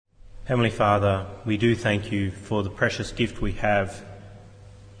Heavenly Father, we do thank you for the precious gift we have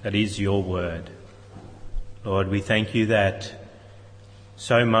that is your word. Lord, we thank you that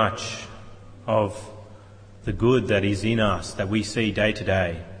so much of the good that is in us that we see day to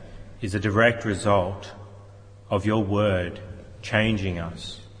day is a direct result of your word changing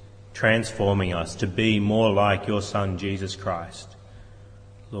us, transforming us to be more like your Son, Jesus Christ.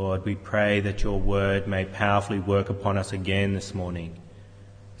 Lord, we pray that your word may powerfully work upon us again this morning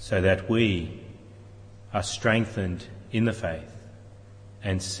so that we are strengthened in the faith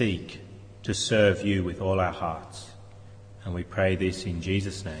and seek to serve you with all our hearts. And we pray this in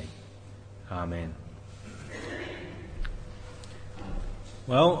Jesus' name. Amen.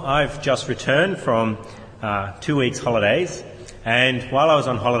 Well, I've just returned from 2 weeks holidays, and while I was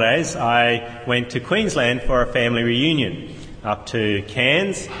on holidays I went to Queensland for a family reunion up to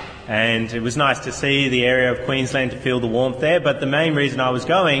Cairns, and it was nice to see the area of Queensland, to feel the warmth there, but the main reason I was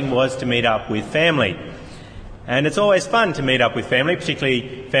going was to meet up with family. And it's always fun to meet up with family,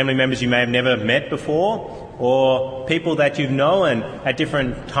 particularly family members you may have never met before, or people that you've known at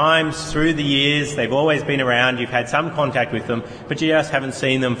different times through the years. They've always been around, you've had some contact with them, but you just haven't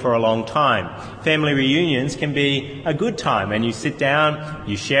seen them for a long time. Family reunions can be a good time, and you sit down,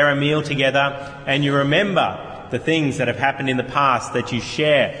 you share a meal together, and you remember the things that have happened in the past that you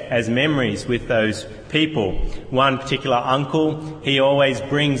share as memories with those people. One particular uncle, he always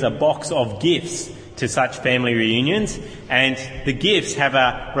brings a box of gifts to such family reunions, and the gifts have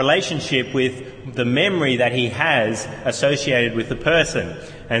a relationship with the memory that he has associated with the person.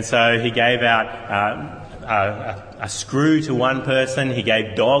 And so he gave out a screw to one person, he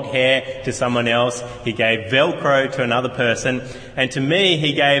gave dog hair to someone else, he gave Velcro to another person, and to me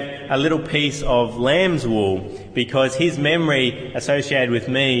he gave a little piece of lamb's wool, because his memory associated with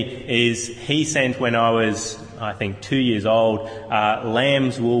me is he sent, when I was, I think, 2 years old, a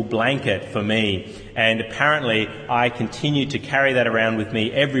lamb's wool blanket for me. And apparently I continued to carry that around with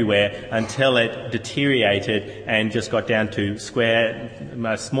me everywhere until it deteriorated and just got down to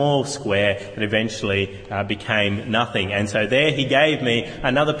a small square that eventually became nothing. And so there he gave me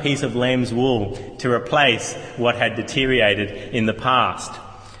another piece of lamb's wool to replace what had deteriorated in the past.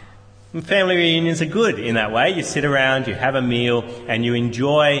 Family reunions are good in that way. You sit around, you have a meal, and you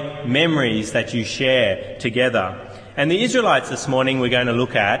enjoy memories that you share together. And the Israelites this morning we're going to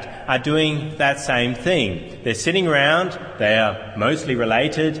look at are doing that same thing. They're sitting around, they are mostly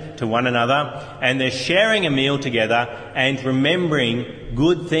related to one another, and they're sharing a meal together and remembering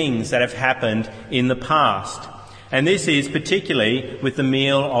good things that have happened in the past. And this is particularly with the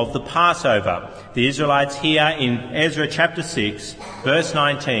meal of the Passover. The Israelites here in Ezra chapter 6, verse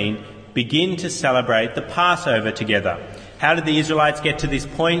 19, begin to celebrate the Passover together. How did the Israelites get to this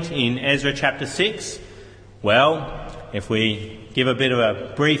point in Ezra chapter 6? Well, if we give a bit of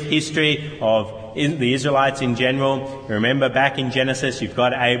a brief history of the Israelites in general, remember back in Genesis you've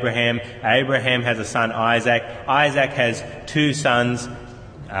got Abraham. Abraham has a son Isaac. Isaac has two sons,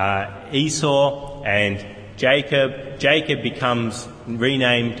 Esau and Jacob. Jacob becomes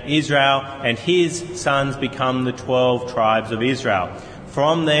renamed Israel, and his sons become the 12 tribes of Israel.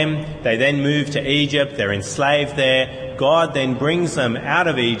 From them, they then move to Egypt. They're enslaved there. God then brings them out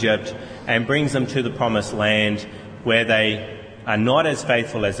of Egypt and brings them to the promised land, where they are not as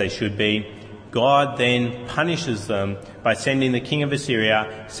faithful as they should be. God then punishes them by sending the king of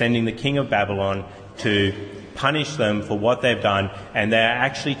Assyria, sending the king of Babylon to punish them for what they've done, and they are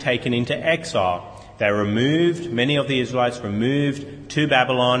actually taken into exile. They're removed, many of the Israelites removed to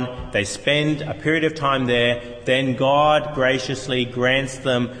Babylon. They spend a period of time there. Then God graciously grants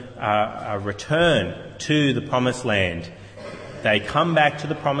them a return to the promised land. They come back to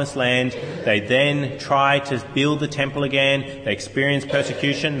the promised land. They then try to build the temple again. They experience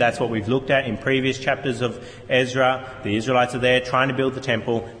persecution. That's what we've looked at in previous chapters of Ezra. The Israelites are there trying to build the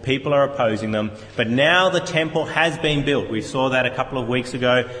temple. People are opposing them. But now the temple has been built. We saw that a couple of weeks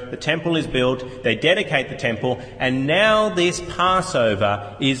ago. The temple is built. They dedicate the temple. And now this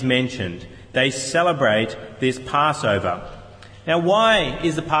Passover is mentioned. They celebrate this Passover. Now, why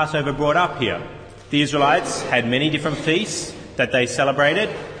is the Passover brought up here? The Israelites had many different feasts that they celebrated.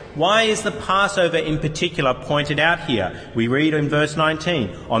 Why is the Passover in particular pointed out here? We read in verse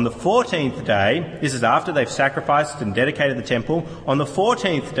 19, on the 14th day, this is after they've sacrificed and dedicated the temple, on the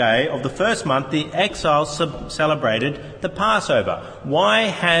 14th day of the first month, the exiles celebrated the Passover. Why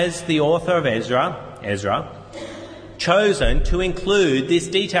has the author of Ezra, chosen to include this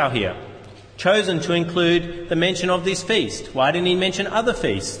detail here? Chosen to include the mention of this feast? Why didn't he mention other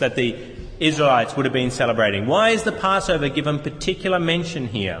feasts that the Israelites would have been celebrating? Why is the Passover given particular mention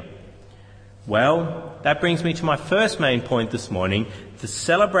here? Well, that brings me to my first main point this morning, The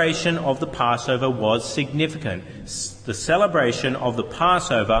celebration of the Passover was significant. The celebration of the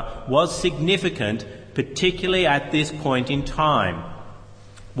Passover was significant, particularly at this point in time.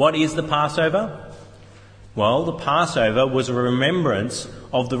 What is the Passover? Well, the Passover was a remembrance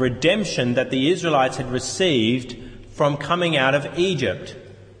of the redemption that the Israelites had received from coming out of Egypt.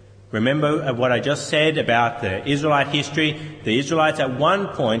 Remember what I just said about the Israelite history? The Israelites at one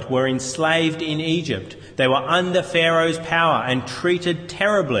point were enslaved in Egypt. They were under Pharaoh's power and treated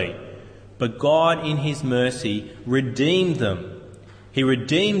terribly. But God, in his mercy, redeemed them. He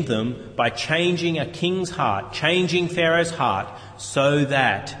redeemed them by changing a king's heart, changing Pharaoh's heart, so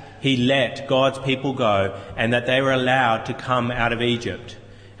that he let God's people go and that they were allowed to come out of Egypt.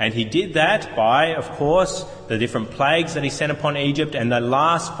 And he did that by, of course, the different plagues that he sent upon Egypt, and the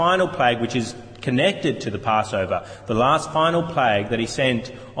last final plague, which is connected to the Passover. The last final plague that he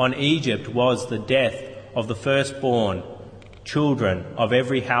sent on Egypt was the death of the firstborn children of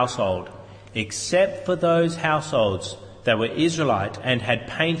every household, except for those households that were Israelite and had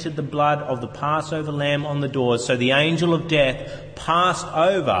painted the blood of the Passover lamb on the doors. So the angel of death passed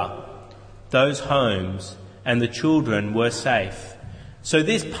over those homes and the children were safe. So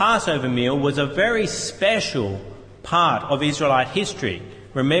this Passover meal was a very special part of Israelite history,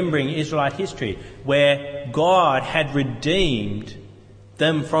 remembering Israelite history, where God had redeemed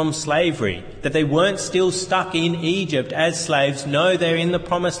them from slavery, that they weren't still stuck in Egypt as slaves. No, they're in the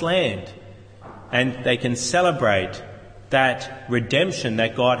promised land. And they can celebrate that redemption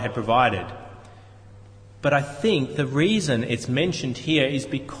that God had provided. But I think the reason it's mentioned here is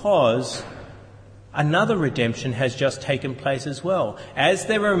because another redemption has just taken place as well. As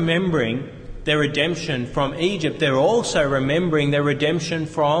they're remembering their redemption from Egypt, they're also remembering their redemption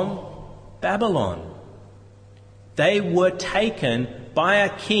from Babylon. They were taken by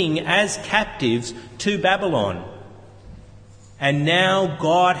a king as captives to Babylon. And now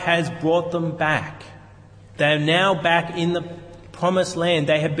God has brought them back. They are now back in the promised land.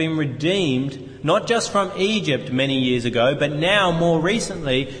 They have been redeemed, not just from Egypt many years ago, but now more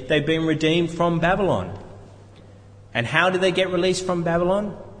recently they've been redeemed from Babylon. And how did they get released from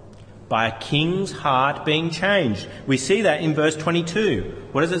Babylon? By a king's heart being changed. We see that in verse 22.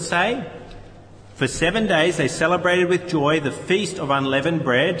 What does it say? For 7 days they celebrated with joy the feast of unleavened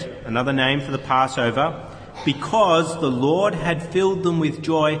bread, another name for the Passover, because the Lord had filled them with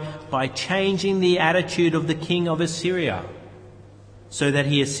joy by changing the attitude of the king of Assyria, so that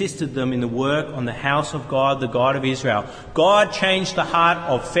he assisted them in the work on the house of God, the God of Israel. God changed the heart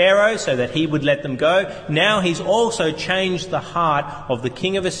of Pharaoh so that he would let them go. Now he's also changed the heart of the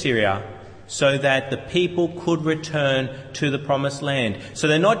king of Assyria so that the people could return to the promised land. So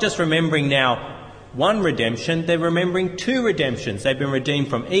they're not just remembering now one redemption, they're remembering two redemptions. They've been redeemed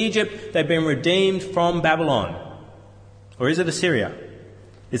from Egypt, they've been redeemed from Babylon. Or is it Assyria?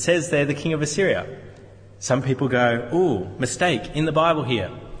 It says there the king of Assyria. Some people go, ooh, mistake in the Bible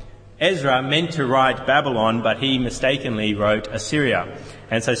here. Ezra meant to write Babylon, but he mistakenly wrote Assyria.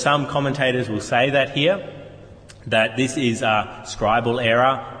 And so some commentators will say that here, that this is a scribal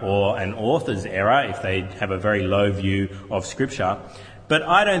error or an author's error if they have a very low view of Scripture. But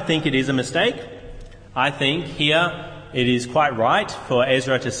I don't think it is a mistake. I think here it is quite right for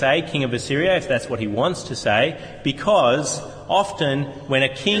Ezra to say king of Assyria, if that's what he wants to say, because often when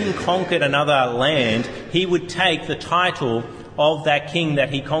a king conquered another land, he would take the title of that king that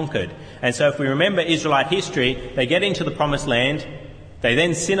he conquered. And so if we remember Israelite history, they get into the promised land, they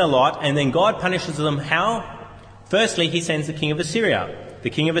then sin a lot, and then God punishes them how? Firstly, he sends the king of Assyria. The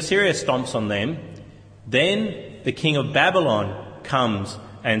king of Assyria stomps on them. Then the king of Babylon comes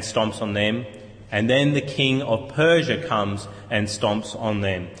and stomps on them. And then the king of Persia comes and stomps on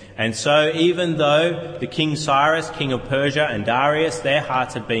them. And so even though the king Cyrus, king of Persia, and Darius, their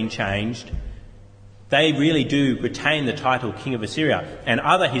hearts have been changed, they really do retain the title king of Assyria. And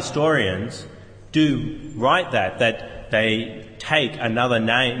other historians do write that they take another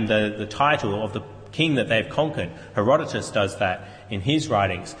name, the title of the king that they've conquered. Herodotus does that in his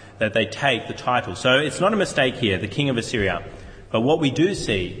writings, that they take the title. So it's not a mistake here, the king of Assyria. But what we do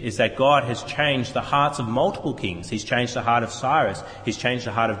see is that God has changed the hearts of multiple kings. He's changed the heart of Cyrus. He's changed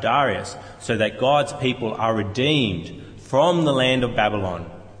the heart of Darius, so that God's people are redeemed from the land of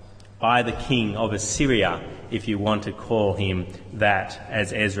Babylon by the king of Assyria, if you want to call him that,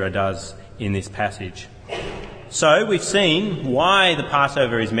 as Ezra does in this passage. So we've seen why the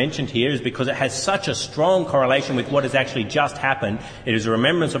Passover is mentioned here is because it has such a strong correlation with what has actually just happened. It is a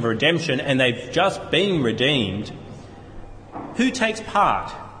remembrance of a redemption, and they've just been redeemed. Who takes part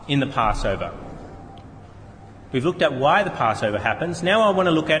in the Passover? We've looked at why the Passover happens. Now I want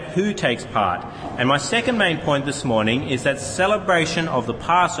to look at who takes part. And my second main point this morning is that celebration of the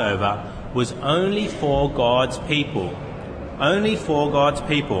Passover was only for God's people. Only for God's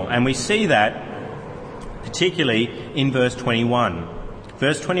people. And we see that particularly in verse 21.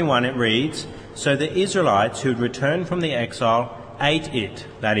 Verse 21 it reads, "So the Israelites who had returned from the exile ate it,"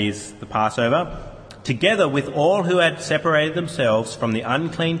 that is, the Passover, "together with all who had separated themselves from the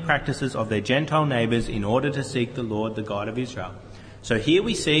unclean practices of their Gentile neighbours in order to seek the Lord, the God of Israel." So here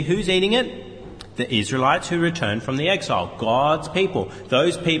we see who's eating it? The Israelites who returned from the exile. God's people.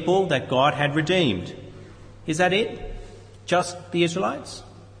 Those people that God had redeemed. Is that it? Just the Israelites?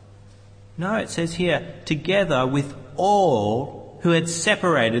 No, it says here, together with all who had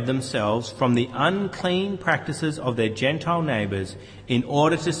separated themselves from the unclean practices of their Gentile neighbours in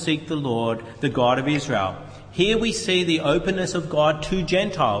order to seek the Lord, the God of Israel. Here we see the openness of God to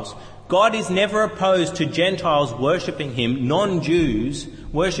Gentiles. God is never opposed to Gentiles worshipping him, non-Jews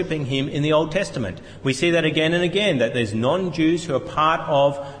worshipping him in the Old Testament. We see that again and again, that there's non-Jews who are part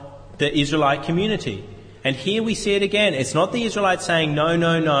of the Israelite community. And here we see it again. It's not the Israelites saying, no,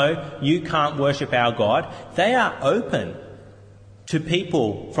 no, no, you can't worship our God. They are open to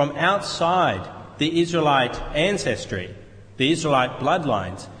people from outside the Israelite ancestry, the Israelite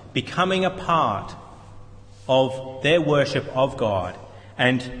bloodlines, becoming a part of their worship of God.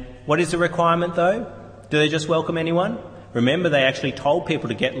 And what is the requirement though? Do they just welcome anyone? Remember, they actually told people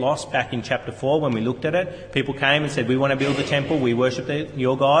to get lost back in chapter 4 when we looked at it. People came and said, we want to build a temple, we worship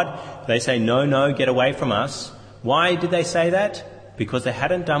your God. They say, no, no, get away from us. Why did they say that? Because they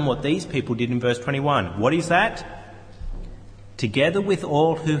hadn't done what these people did in verse 21. What is that? Together with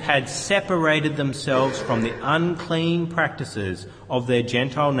all who had separated themselves from the unclean practices of their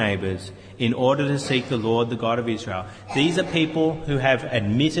Gentile neighbours in order to seek the Lord, the God of Israel. These are people who have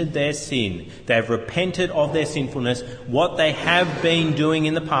admitted their sin. They have repented of their sinfulness, what they have been doing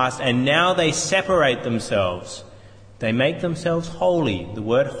in the past, and now they separate themselves. They make themselves holy. The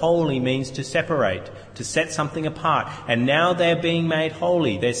word holy means to separate, to set something apart. And now they're being made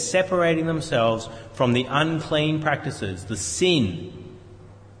holy. They're separating themselves from the unclean practices, the sin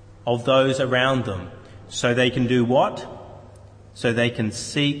of those around them. So they can do what? So they can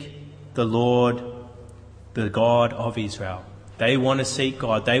seek the Lord, the God of Israel. They want to seek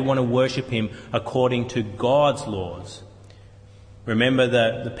God. They want to worship him according to God's laws. Remember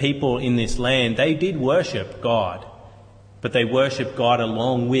the people in this land, they did worship God. But they worshipped God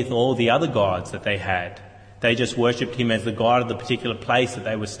along with all the other gods that they had. They just worshipped him as the God of the particular place that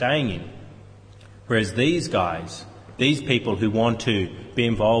they were staying in. Whereas these guys, these people who want to be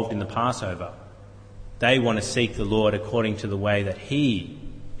involved in the Passover, they want to seek the Lord according to the way that he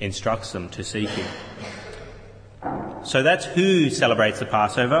instructs them to seek him. So that's who celebrates the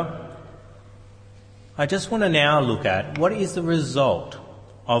Passover. I just want to now look at what is the result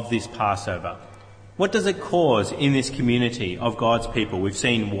of this Passover. What does it cause in this community of God's people? We've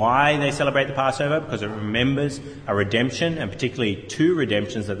seen why they celebrate the Passover, because it remembers a redemption, and particularly two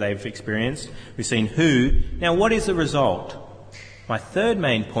redemptions that they've experienced. We've seen who. Now, what is the result? My third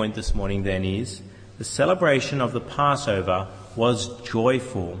main point this morning then is the celebration of the Passover was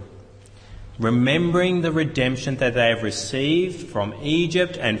joyful. Remembering the redemption that they have received from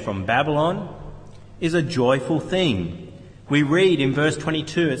Egypt and from Babylon is a joyful thing. We read in verse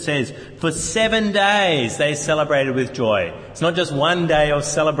 22, it says, for 7 days they celebrated with joy. It's not just one day of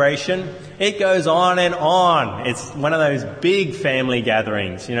celebration. It goes on and on. It's one of those big family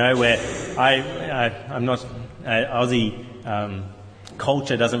gatherings, where I'm not, Aussie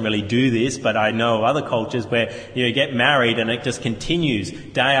culture doesn't really do this, but I know of other cultures where you get married and it just continues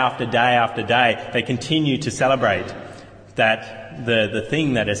day after day after day. They continue to celebrate that the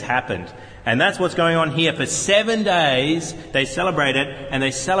thing that has happened. And that's what's going on here. For 7 days, they celebrate it, and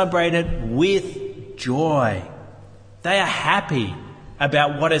they celebrate it with joy. They are happy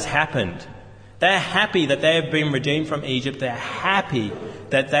about what has happened. They are happy that they have been redeemed from Egypt. They are happy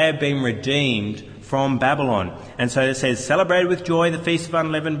that they have been redeemed from Babylon. And so it says, celebrated with joy the Feast of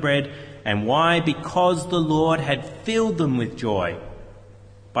Unleavened Bread. And why? Because the Lord had filled them with joy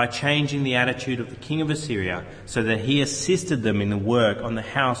by changing the attitude of the king of Assyria, so that he assisted them in the work on the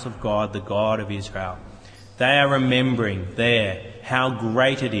house of God, the God of Israel. They are remembering there how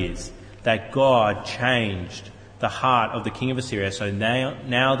great it is that God changed the heart of the king of Assyria, so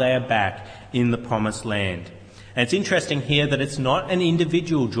now they are back in the promised land. And it's interesting here that it's not an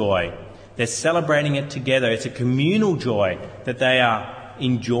individual joy. They're celebrating it together. It's a communal joy that they are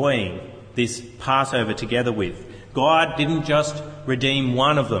enjoying this Passover together with. God didn't just redeem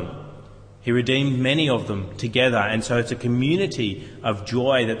one of them. He redeemed many of them together. And so it's a community of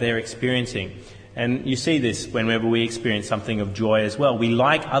joy that they're experiencing. And you see this whenever we experience something of joy as well. We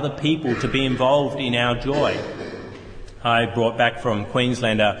like other people to be involved in our joy. I brought back from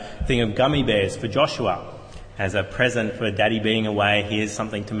Queensland a thing of gummy bears for Joshua. As a present for Daddy being away, here's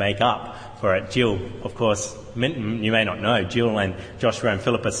something to make up for it. Jill, of course, you may not know, Jill and Joshua and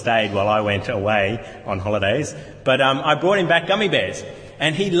Philippa stayed while I went away on holidays. But I brought him back gummy bears.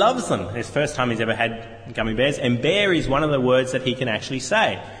 And he loves them. It's the first time he's ever had gummy bears. And bear is one of the words that he can actually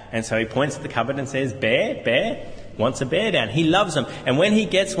say. And so he points at the cupboard and says, bear, bear, wants a bear down. He loves them. And when he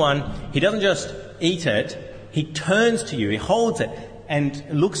gets one, he doesn't just eat it. He turns to you, he holds it and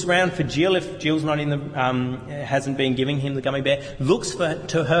looks around for Jill if Jill's not in hasn't been giving him the gummy bear, looks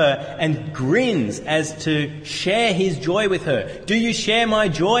to her and grins as to share his joy with her. Do you share my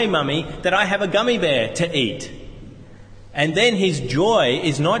joy, Mummy, that I have a gummy bear to eat? And then his joy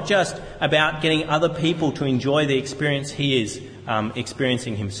is not just about getting other people to enjoy the experience he is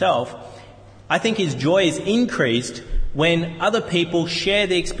experiencing himself. I think his joy is increased when other people share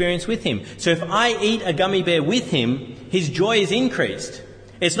the experience with him. So if I eat a gummy bear with him, his joy is increased.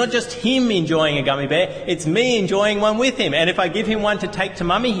 It's not just him enjoying a gummy bear, it's me enjoying one with him. And if I give him one to take to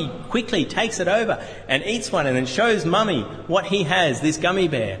Mummy, he quickly takes it over and eats one and then shows Mummy what he has, this gummy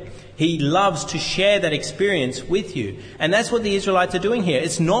bear. He loves to share that experience with you. And that's what the Israelites are doing here.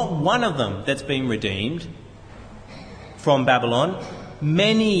 It's not one of them that's been redeemed from Babylon.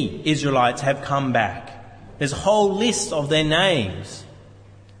 Many Israelites have come back. There's a whole list of their names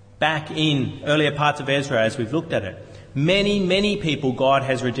back in earlier parts of Ezra as we've looked at it. Many, many people God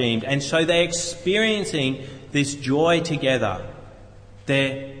has redeemed. And so they're experiencing this joy together.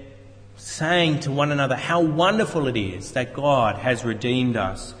 They're saying to one another how wonderful it is that God has redeemed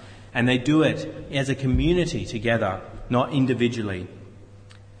us. And they do it as a community together, not individually.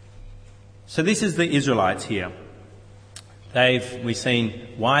 So this is the Israelites here. We've seen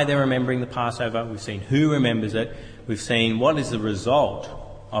why they're remembering the Passover. We've seen who remembers it. We've seen what is the result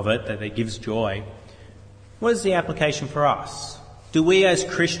of it that it gives joy. What is the application for us? Do we as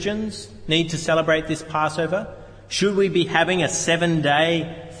Christians need to celebrate this Passover? Should we be having a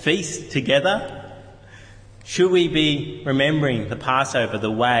 7-day feast together? Should we be remembering the Passover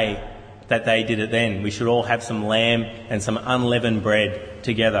the way that they did it then? We should all have some lamb and some unleavened bread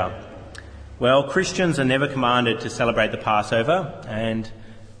together. Well, Christians are never commanded to celebrate the Passover, and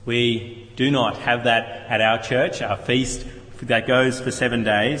we do not have that at our church, our feast that goes for 7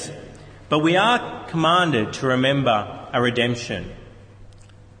 days. But we are commanded to remember a redemption.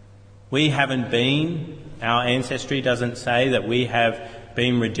 We haven't been, our ancestry doesn't say that we have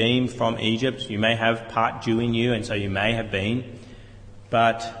been redeemed from Egypt. You may have part Jew in you, and so you may have been.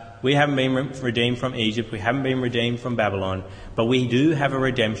 But we haven't been redeemed from Egypt. We haven't been redeemed from Babylon. But we do have a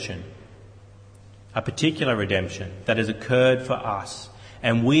redemption, a particular redemption that has occurred for us.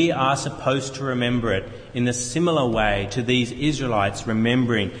 And we are supposed to remember it in a similar way to these Israelites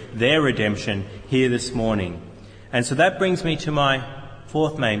remembering their redemption here this morning. And so that brings me to my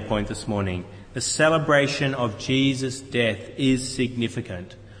fourth main point this morning. The celebration of Jesus' death is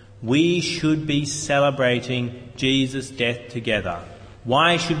significant. We should be celebrating Jesus' death together.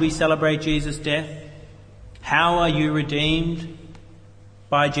 Why should we celebrate Jesus' death? How are you redeemed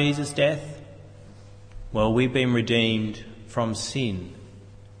by Jesus' death? Well, we've been redeemed from sin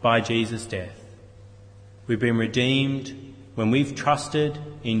by Jesus' death. We've been redeemed when we've trusted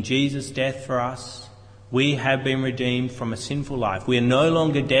in Jesus' death for us. We have been redeemed from a sinful life. We are no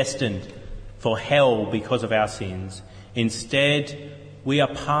longer destined for hell because of our sins. Instead, we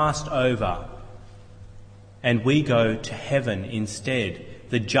are passed over and we go to heaven instead.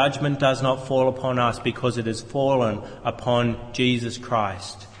 The judgment does not fall upon us because it has fallen upon Jesus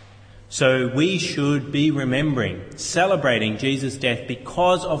Christ. So we should be remembering, celebrating Jesus' death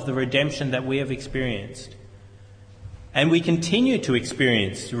because of the redemption that we have experienced. And we continue to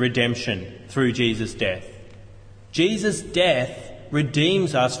experience redemption through Jesus' death. Jesus' death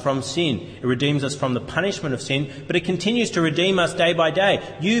redeems us from sin. It redeems us from the punishment of sin, but it continues to redeem us day by day.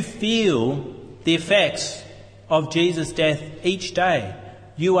 You feel the effects of Jesus' death each day.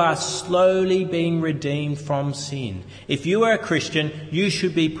 You are slowly being redeemed from sin. If you are a Christian, you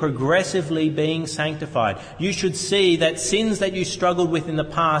should be progressively being sanctified. You should see that sins that you struggled with in the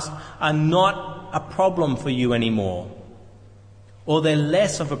past are not a problem for you anymore, or they're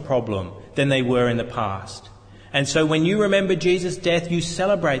less of a problem than they were in the past. And so when you remember Jesus' death, you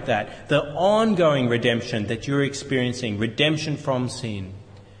celebrate that, the ongoing redemption that you're experiencing, redemption from sin.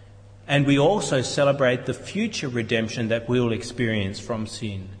 And we also celebrate the future redemption that we'll experience from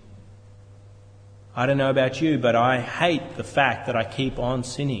sin. I don't know about you, but I hate the fact that I keep on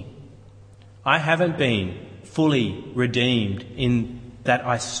sinning. I haven't been fully redeemed in that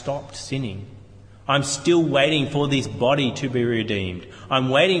I stopped sinning. I'm still waiting for this body to be redeemed. I'm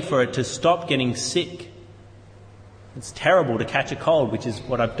waiting for it to stop getting sick. It's terrible to catch a cold, which is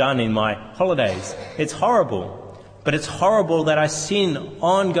what I've done in my holidays. It's horrible. But it's horrible that I sin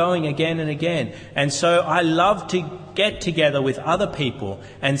ongoing again and again. And so I love to get together with other people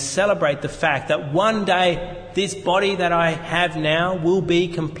and celebrate the fact that one day this body that I have now will be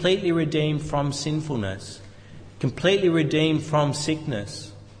completely redeemed from sinfulness, completely redeemed from sickness.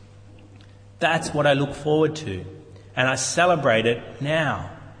 That's what I look forward to. And I celebrate it now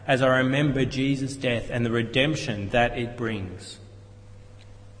as I remember Jesus' death and the redemption that it brings.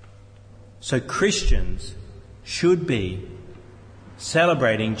 So Christians should be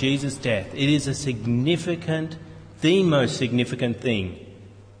celebrating Jesus' death. It is the most significant thing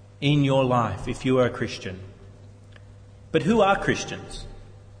in your life if you are a Christian. But who are Christians?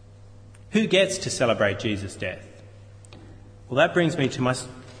 Who gets to celebrate Jesus' death? Well, that brings me to my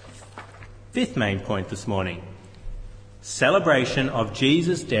fifth main point this morning. Celebration of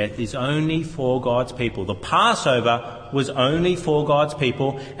Jesus' death is only for God's people. The Passover was only for God's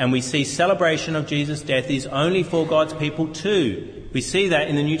people, and we see celebration of Jesus' death is only for God's people too. We see that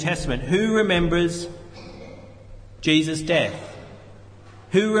in the New Testament. Who remembers Jesus' death?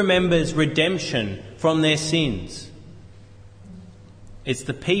 Who remembers redemption from their sins? It's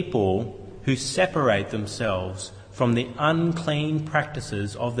the people who separate themselves from the unclean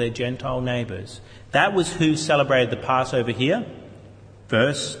practices of their Gentile neighbours. That was who celebrated the Passover here.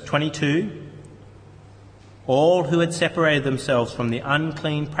 Verse 22. All who had separated themselves from the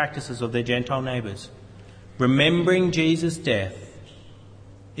unclean practices of their Gentile neighbours. Remembering Jesus' death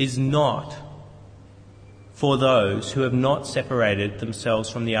is not for those who have not separated themselves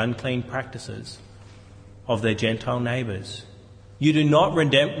from the unclean practices of their Gentile neighbours. You do not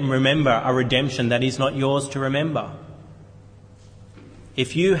remember a redemption that is not yours to remember.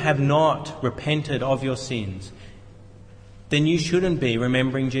 If you have not repented of your sins, then you shouldn't be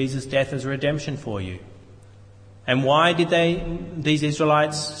remembering Jesus' death as a redemption for you. And why did these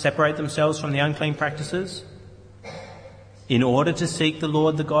Israelites separate themselves from the unclean practices? In order to seek the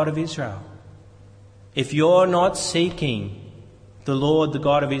Lord, the God of Israel. If you're not seeking the Lord, the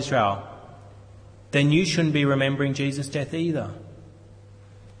God of Israel, then you shouldn't be remembering Jesus' death either.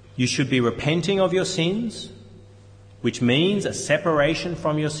 You should be repenting of your sins, which means a separation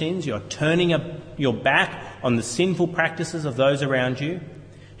from your sins. You're turning your back on the sinful practices of those around you.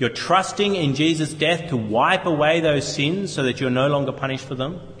 You're trusting in Jesus' death to wipe away those sins so that you're no longer punished for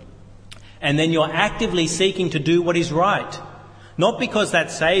them. And then you're actively seeking to do what is right. Not because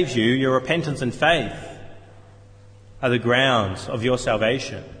that saves you, your repentance and faith are the grounds of your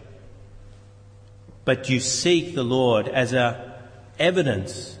salvation. But you seek the Lord as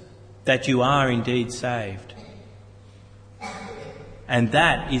evidence that you are indeed saved. And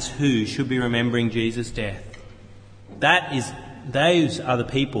that is who should be remembering Jesus' death. Those are the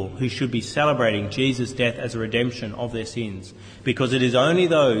people who should be celebrating Jesus' death as a redemption of their sins. Because it is only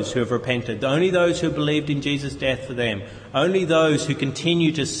those who have repented, only those who have believed in Jesus' death for them, only those who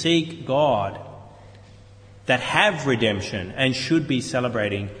continue to seek God that have redemption and should be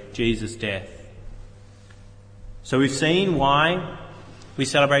celebrating Jesus' death. So we've seen why we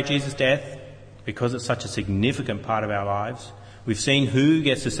celebrate Jesus' death, because it's such a significant part of our lives. We've seen who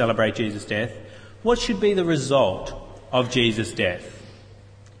gets to celebrate Jesus' death. What should be the result of Jesus' death?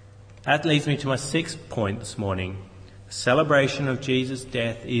 That leads me to my sixth point this morning. The celebration of Jesus'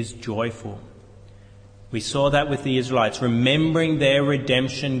 death is joyful. We saw that with the Israelites. Remembering their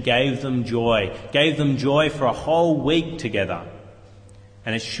redemption gave them joy for a whole week together.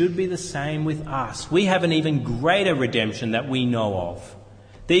 And it should be the same with us. We have an even greater redemption that we know of.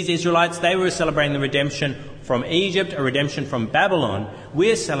 These Israelites, they were celebrating the redemption from Egypt, a redemption from Babylon.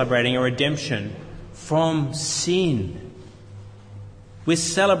 We're celebrating a redemption from sin. We're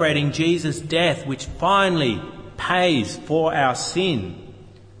celebrating Jesus' death, which finally pays for our sin.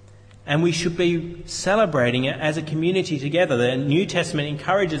 And we should be celebrating it as a community together. The New Testament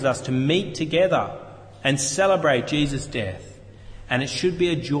encourages us to meet together and celebrate Jesus' death. And it should be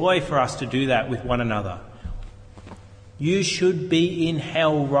a joy for us to do that with one another. You should be in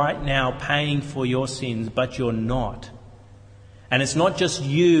hell right now paying for your sins, but you're not. And it's not just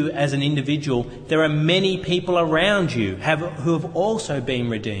you as an individual. There are many people around you who have also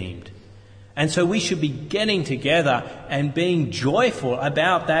been redeemed. And so we should be getting together and being joyful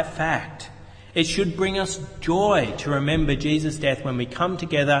about that fact. It should bring us joy to remember Jesus' death when we come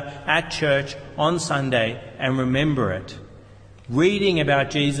together at church on Sunday and remember it. Reading about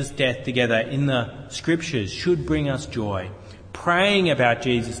Jesus' death together in the scriptures should bring us joy. Praying about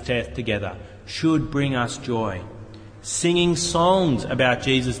Jesus' death together should bring us joy. Singing songs about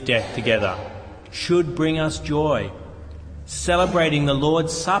Jesus' death together should bring us joy. Celebrating the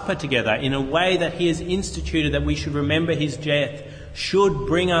Lord's Supper together in a way that he has instituted that we should remember his death should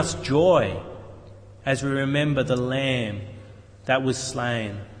bring us joy as we remember the Lamb that was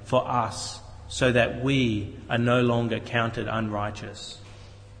slain for us so that we are no longer counted unrighteous.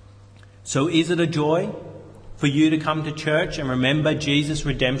 So is it a joy for you to come to church and remember Jesus'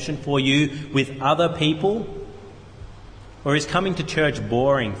 redemption for you with other people? Or is coming to church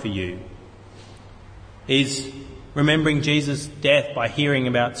boring for you? Is remembering Jesus' death by hearing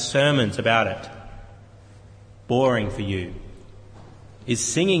about sermons about it boring for you? Is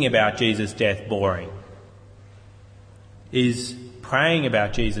singing about Jesus' death boring? Is praying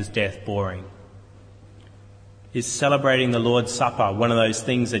about Jesus' death boring? Is celebrating the Lord's Supper one of those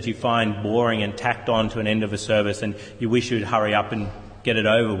things that you find boring and tacked on to an end of a service and you wish you'd hurry up and get it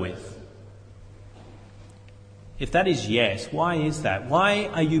over with? If that is yes, why is that? Why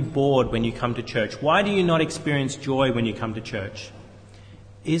are you bored when you come to church? Why do you not experience joy when you come to church?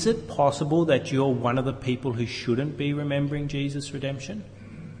 Is it possible that you're one of the people who shouldn't be remembering Jesus' redemption?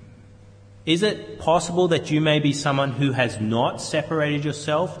 Is it possible that you may be someone who has not separated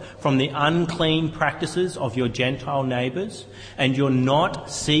yourself from the unclean practices of your Gentile neighbours and you're not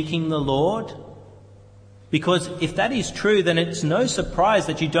seeking the Lord? Because if that is true, then it's no surprise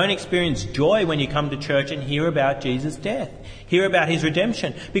that you don't experience joy when you come to church and hear about Jesus' death, hear about his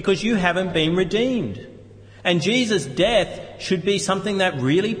redemption, because you haven't been redeemed. And Jesus' death should be something that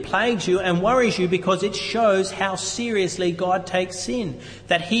really plagues you and worries you because it shows how seriously God takes sin,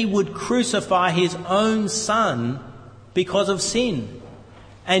 that he would crucify his own son because of sin.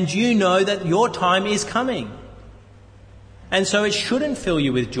 And you know that your time is coming. And so it shouldn't fill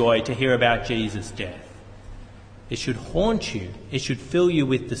you with joy to hear about Jesus' death. It should haunt you. It should fill you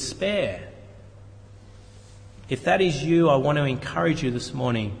with despair. If that is you, I want to encourage you this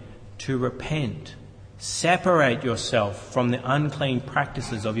morning to repent. Separate yourself from the unclean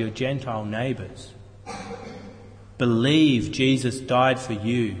practices of your Gentile neighbours. Believe Jesus died for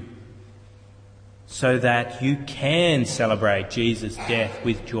you so that you can celebrate Jesus' death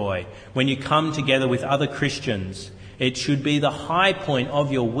with joy. When you come together with other Christians, it should be the high point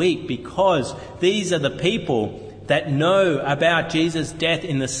of your week because these are the people that know about Jesus' death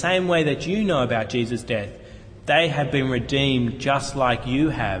in the same way that you know about Jesus' death. They have been redeemed just like you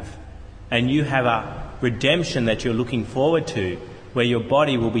have. And you have a redemption that you're looking forward to, where your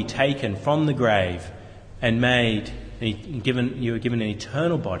body will be taken from the grave and you are given an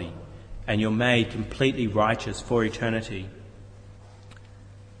eternal body, and you're made completely righteous for eternity.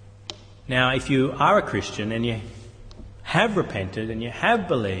 Now, if you are a Christian and you have repented and you have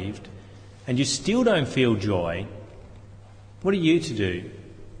believed and you still don't feel joy, what are you to do?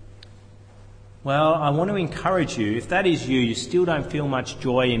 Well, I want to encourage you, if that is you, you still don't feel much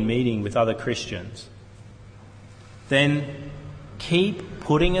joy in meeting with other Christians, then keep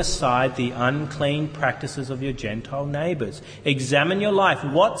putting aside the unclean practices of your Gentile neighbours. Examine your life.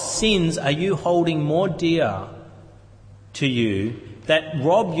 What sins are you holding more dear to you that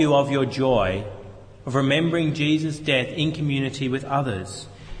rob you of your joy of remembering Jesus' death in community with others?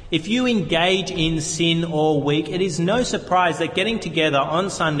 If you engage in sin all week, it is no surprise that getting together on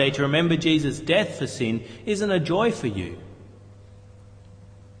Sunday to remember Jesus' death for sin isn't a joy for you.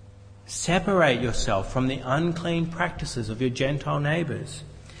 Separate yourself from the unclean practices of your Gentile neighbours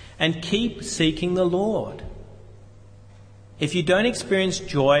and keep seeking the Lord. If you don't experience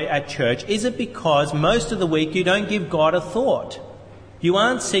joy at church, is it because most of the week you don't give God a thought? You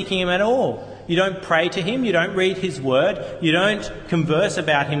aren't seeking him at all. You don't pray to him, you don't read his word, you don't converse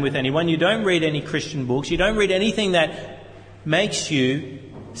about him with anyone, you don't read any Christian books, you don't read anything that makes you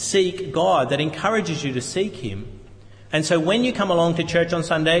seek God, that encourages you to seek him. And so when you come along to church on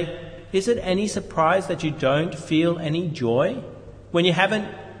Sunday, is it any surprise that you don't feel any joy when you haven't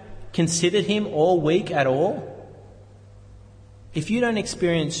considered him all week at all? If you don't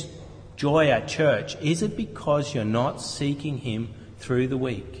experience joy at church, is it because you're not seeking him through the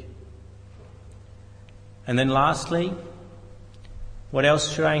week? And then lastly, what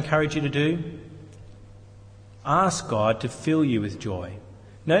else should I encourage you to do? Ask God to fill you with joy.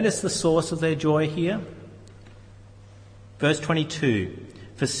 Notice the source of their joy here. Verse 22.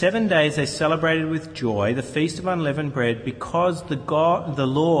 For 7 days they celebrated with joy the feast of unleavened bread because the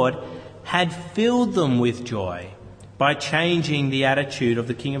Lord had filled them with joy by changing the attitude of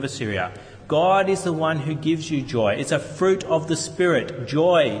the king of Assyria. God is the one who gives you joy. It's a fruit of the Spirit.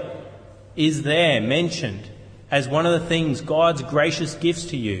 Joy is there mentioned as one of the things, God's gracious gifts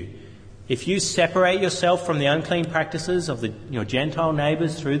to you. If you separate yourself from the unclean practices of your Gentile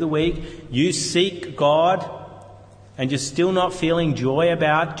neighbours through the week, you seek God, and you're still not feeling joy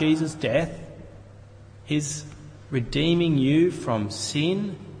about Jesus' death, is redeeming you from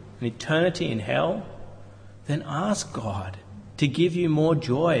sin and eternity in hell, then ask God to give you more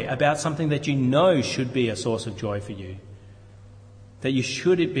joy about something that you know should be a source of joy for you, that you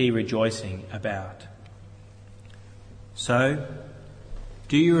should be rejoicing about. So,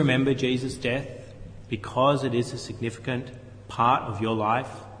 do you remember Jesus' death because it is a significant part of your life?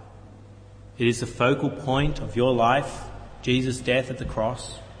 It is the focal point of your life, Jesus' death at the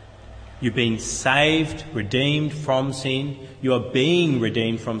cross. You've been saved, redeemed from sin. You are being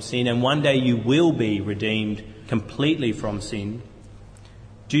redeemed from sin, and one day you will be redeemed completely from sin.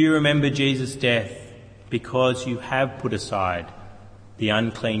 Do you remember Jesus' death because you have put aside the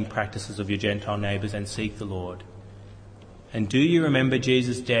unclean practices of your Gentile neighbours and seek the Lord? And do you remember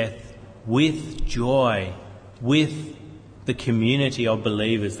Jesus' death with joy, with the community of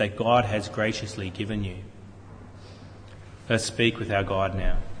believers that God has graciously given you? Let's speak with our God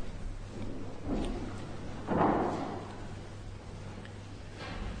now.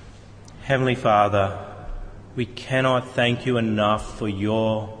 Heavenly Father, we cannot thank you enough for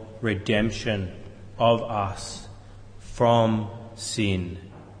your redemption of us from sin.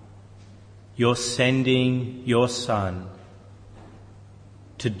 You're sending your Son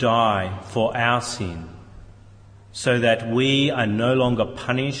to die for our sin, so that we are no longer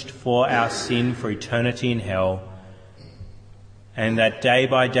punished for our sin for eternity in hell, and that day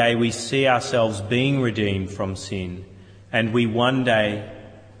by day we see ourselves being redeemed from sin, and we one day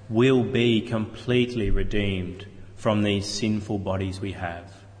will be completely redeemed from these sinful bodies we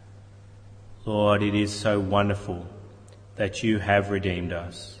have. Lord, it is so wonderful that you have redeemed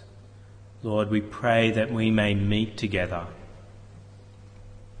us. Lord, we pray that we may meet together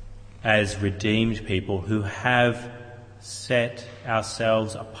as redeemed people who have set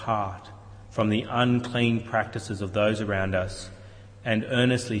ourselves apart from the unclean practices of those around us and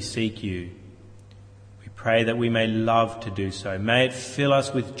earnestly seek you. We pray that we may love to do so. May it fill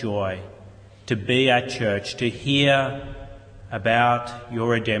us with joy to be at church, to hear about your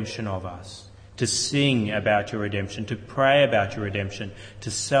redemption of us, to sing about your redemption, to pray about your redemption,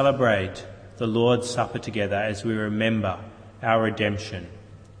 to celebrate the Lord's Supper together as we remember our redemption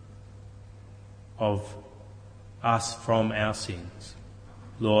of us from our sins.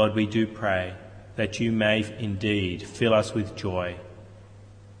 Lord, we do pray that you may indeed fill us with joy,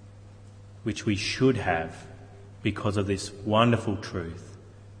 which we should have because of this wonderful truth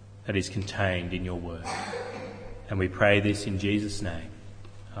that is contained in your word. And we pray this in Jesus' name.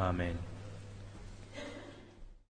 Amen.